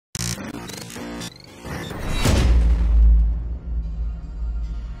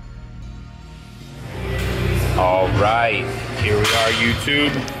Right, here we are,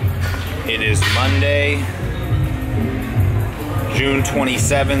 YouTube. It is Monday, June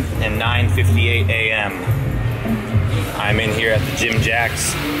 27th and 9:58 a.m. I'm in here at the Jim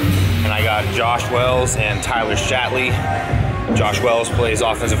Jacks, and I got Josh Wells and Tyler Shatley. Josh Wells plays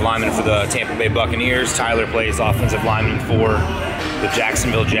offensive lineman for the Tampa Bay Buccaneers. Tyler plays offensive lineman for the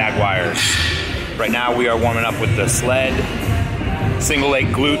Jacksonville Jaguars. Right now we are warming up with the sled, single leg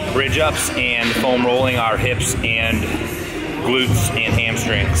glute bridge ups, and foam rolling our hips and glutes and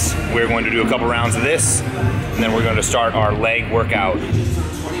hamstrings. We're going to do a couple rounds of this, and then we're going to start our leg workout.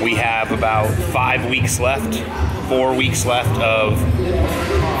 We have about 5 weeks left, 4 weeks left of,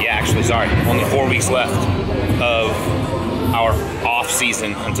 only 4 weeks left of our off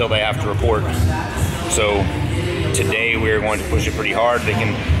season until they have to report. So today we're going to push it pretty hard. They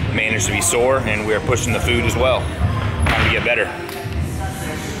can manage to be sore, and we're pushing the food as well. Time to get better.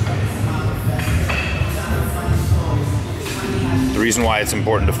 The reason why it's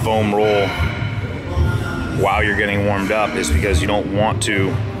important to foam roll while you're getting warmed up is because you don't want to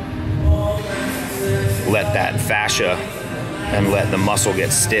let that fascia and let the muscle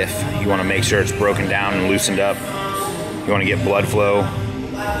get stiff. You want to make sure it's broken down and loosened up. You want to get blood flow.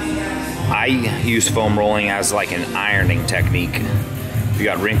 I use foam rolling as like an ironing technique. If you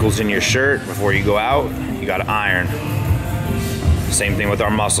got wrinkles in your shirt before you go out, you got to iron. Same thing with our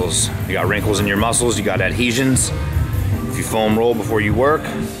muscles. You got wrinkles in your muscles, you got adhesions. If you foam roll before you work,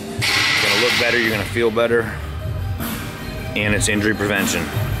 you're gonna look better, you're gonna feel better, and it's injury prevention.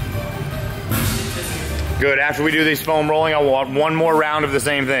 Good, after we do these foam rolling, I want one more round of the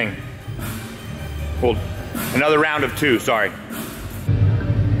same thing. Well, another round of 2, sorry.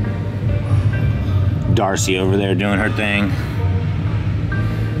 Darcy over there doing her thing.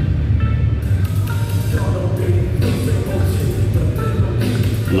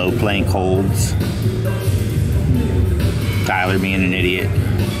 Low plank holds. Tyler being an idiot.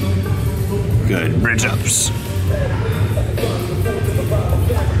 Good, bridge ups.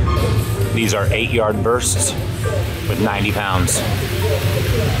 These are 8-yard bursts with 90 pounds.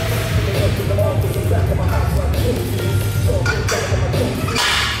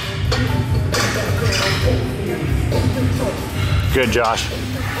 Good, Josh.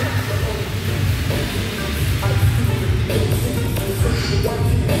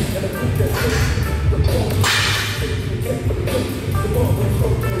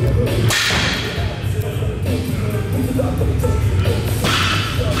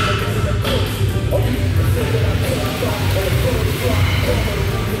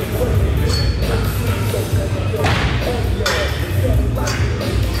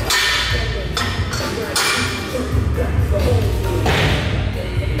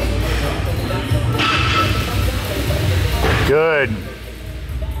 Good.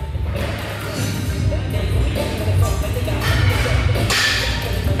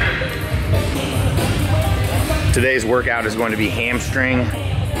 Today's workout is going to be hamstring,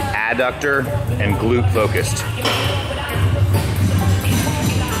 adductor, and glute focused.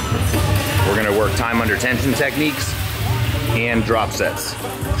 We're going to work time under tension techniques and drop sets.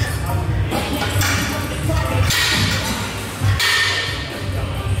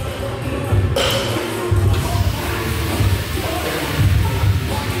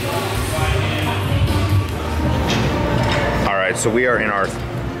 All right, so we are in our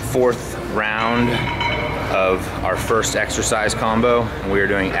 4th round of our first exercise combo. We are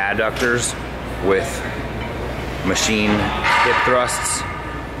doing adductors with machine hip thrusts.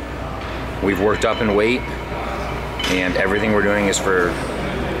 We've worked up in weight, and everything we're doing is for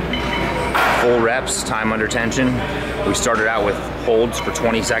full reps, time under tension. We started out with holds for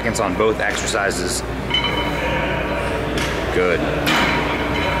 20 seconds on both exercises. Good.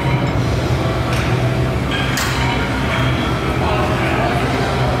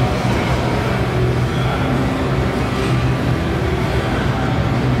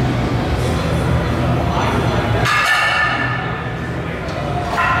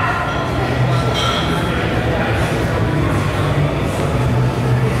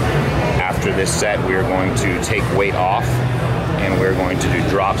 This set, we are going to take weight off, and we're going to do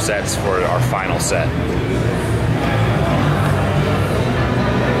drop sets for our final set.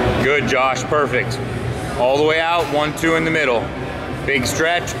 Good, Josh, perfect. All the way out, 1, 2 in the middle. Big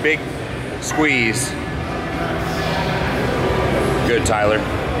stretch, big squeeze. Good, Tyler.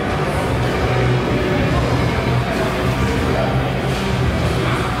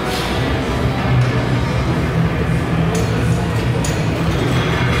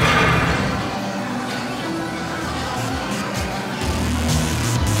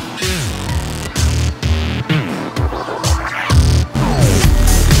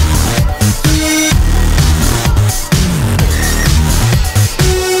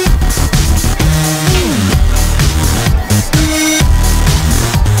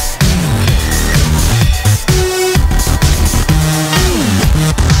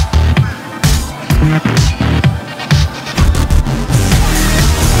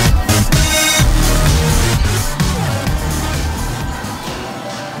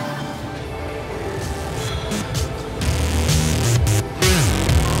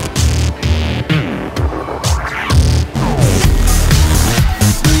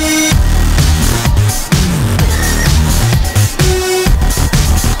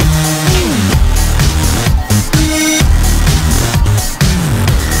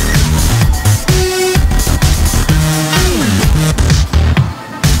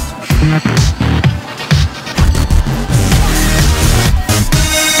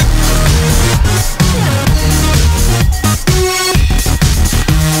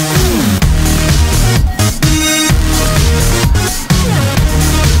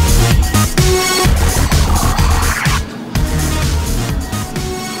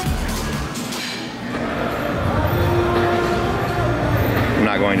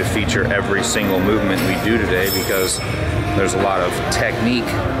 going to feature every single movement we do today because there's a lot of technique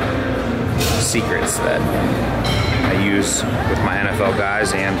secrets that I use with my NFL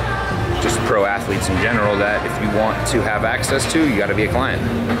guys and just pro athletes in general that if you want to have access to, you got to be a client.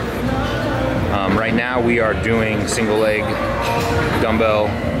 Right now we are doing single leg kettlebell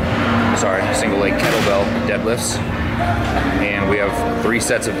deadlifts, and we have 3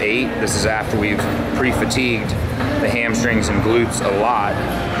 sets of 8. This is after we've pre-fatigued the hamstrings and glutes a lot.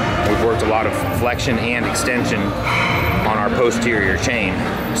 We've worked a lot of flexion and extension on our posterior chain,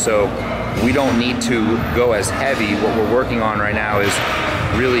 so we don't need to go as heavy. What we're working on right now is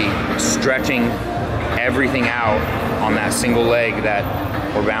really stretching everything out on that single leg that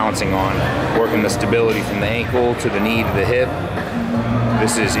we're balancing on, working the stability from the ankle to the knee to the hip.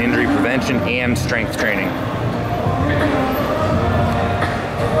 This is injury prevention and strength training.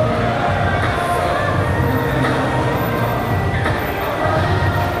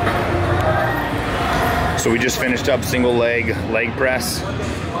 So we just finished up single leg press.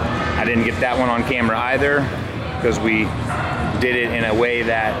 I didn't get that one on camera either because we did it in a way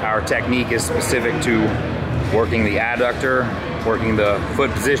that our technique is specific to working the adductor, working the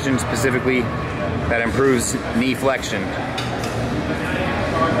foot position specifically that improves knee flexion.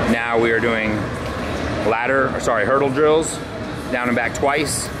 Now we are doing hurdle drills, down and back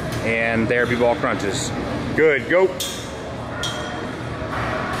twice, and therapy ball crunches. Good, go.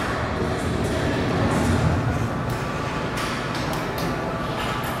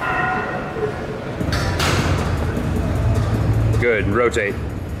 Good, rotate.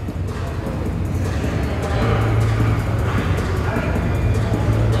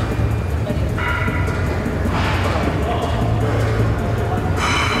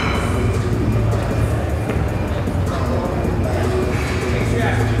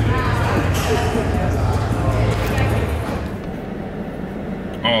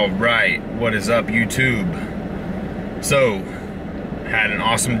 All right, what is up, YouTube? So, had an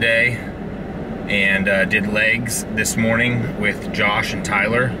awesome day and did legs this morning with Josh and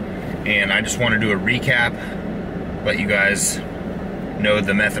Tyler, and I just want to do a recap, let you guys know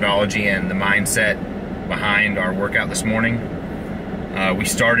the methodology and the mindset behind our workout this morning. We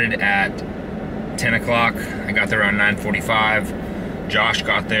started at 10 o'clock. I got there around 9:45. Josh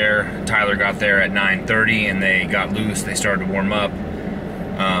got there, Tyler got there at 9:30, and they got loose. They started to warm up.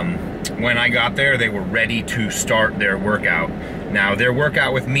 When I got there, they were ready to start their workout. Now, their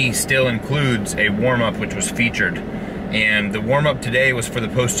workout with me still includes a warm-up which was featured, and the warm-up today was for the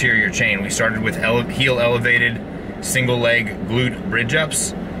posterior chain. We started with heel elevated single leg glute bridge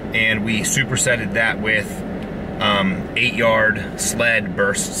ups, and we supersetted that with 8-yard sled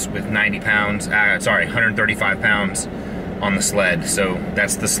bursts with 135 pounds on the sled. So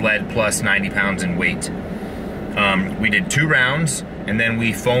that's the sled plus 90 pounds in weight. We did 2 rounds, and then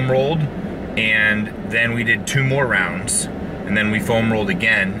we foam rolled, and then we did 2 more rounds, and then we foam rolled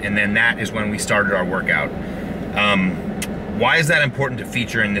again, and then that is when we started our workout. Why is that important to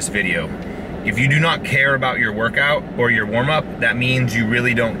feature in this video? If you do not care about your workout or your warm-up, that means you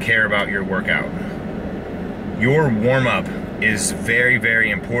really don't care about your workout. Your warm-up is very,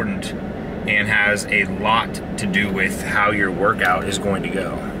 very important and has a lot to do with how your workout is going to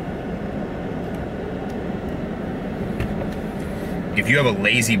go. If you have a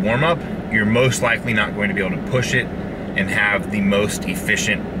lazy warm-up, you're most likely not going to be able to push it and have the most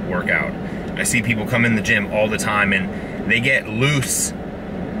efficient workout. I see people come in the gym all the time and they get loose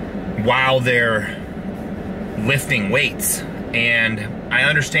while they're lifting weights. And I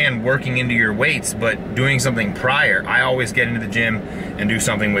understand working into your weights, but doing something prior. I always get into the gym and do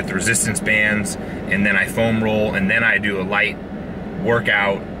something with resistance bands, and then I foam roll, and then I do a light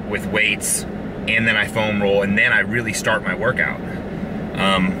workout with weights, and then I foam roll, and then I really start my workout.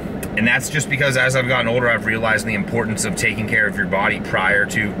 And that's just because as I've gotten older, I've realized the importance of taking care of your body prior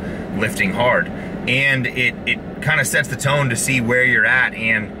to lifting hard. And it kind of sets the tone to see where you're at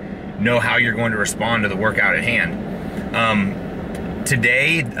and know how you're going to respond to the workout at hand.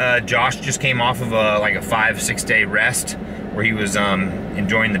 Today, Josh just came off of like a 5-6 day rest where he was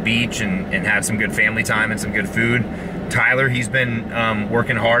enjoying the beach and had some good family time and some good food. Tyler, he's been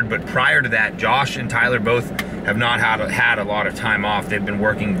working hard, but prior to that, Josh and Tyler both have not had a lot of time off. They've been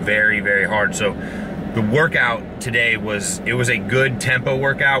working very, very hard. So the workout today was a good tempo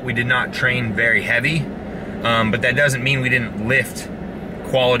workout. We did not train very heavy, but that doesn't mean we didn't lift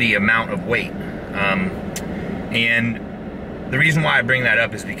quality amount of weight. And the reason why I bring that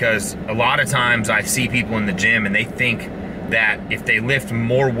up is because a lot of times I see people in the gym and they think that if they lift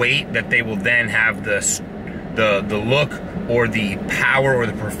more weight that they will then have the look or the power or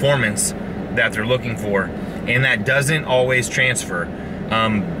the performance that they're looking for, and that doesn't always transfer.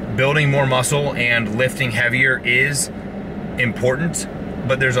 Building more muscle and lifting heavier is important,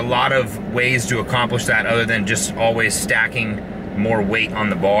 but there's a lot of ways to accomplish that other than just always stacking more weight on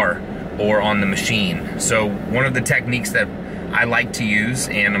the bar or on the machine. So one of the techniques that I like to use,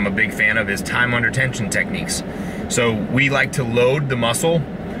 and I'm a big fan of, is time under tension techniques. So we like to load the muscle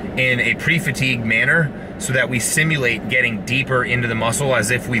in a pre-fatigue manner so that we simulate getting deeper into the muscle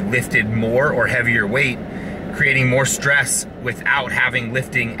as if we lifted more or heavier weight, creating more stress without having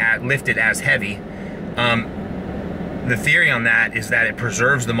lifted as heavy. The theory on that is that it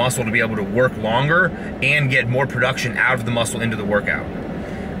preserves the muscle to be able to work longer and get more production out of the muscle into the workout.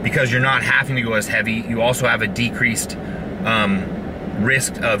 Because you're not having to go as heavy, you also have a decreased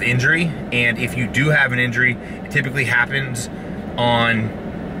risk of injury. And if you do have an injury, it typically happens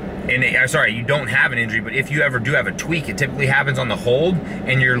you don't have an injury, but if you ever do have a tweak, it typically happens on the hold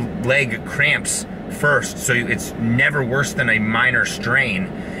and your leg cramps first. So it's never worse than a minor strain.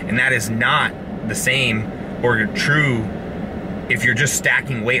 And that is not the same or true if you're just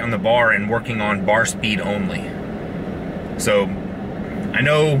stacking weight on the bar and working on bar speed only. So I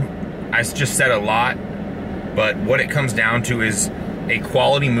know I just said a lot, but what it comes down to is a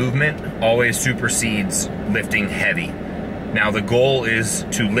quality movement always supersedes lifting heavy. Now the goal is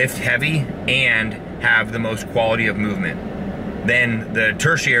to lift heavy and have the most quality of movement. Then the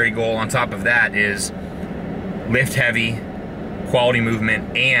tertiary goal on top of that is lift heavy, quality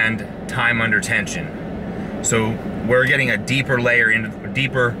movement, and time under tension. So we're getting a deeper and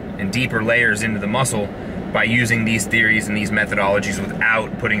deeper layers into the muscle by using these theories and these methodologies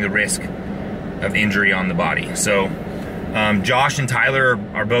without putting the risk of injury on the body. So Josh and Tyler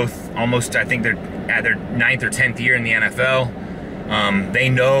are both almost, I think they're at their 9th or 10th year in the NFL. They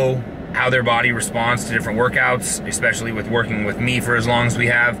know how their body responds to different workouts, especially with working with me for as long as we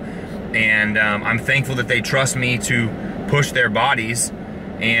have. And I'm thankful that they trust me to push their bodies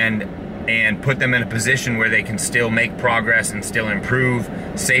and put them in a position where they can still make progress and still improve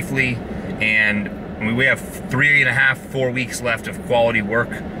safely. And we have 3.5, 4 weeks left of quality work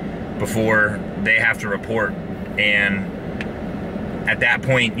before they have to report. And at that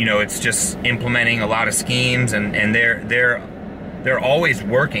point, you know, it's just implementing a lot of schemes, and they're always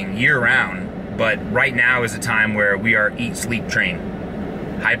working year round. But right now is a time where we are eat, sleep, train,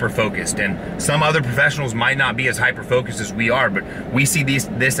 hyper focused. And some other professionals might not be as hyper focused as we are, but we see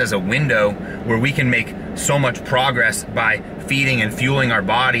this as a window where we can make so much progress by feeding and fueling our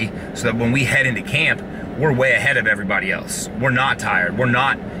body, so that when we head into camp, we're way ahead of everybody else. We're not tired. We're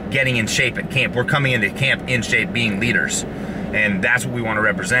not getting in shape at camp. We're coming into camp in shape, being leaders. And that's what we want to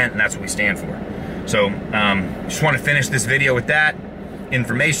represent, and that's what we stand for. So just want to finish this video with that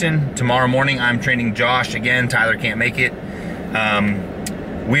information. Tomorrow morning I'm training Josh again. Tyler can't make it.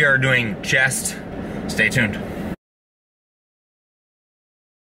 We are doing chest. Stay tuned.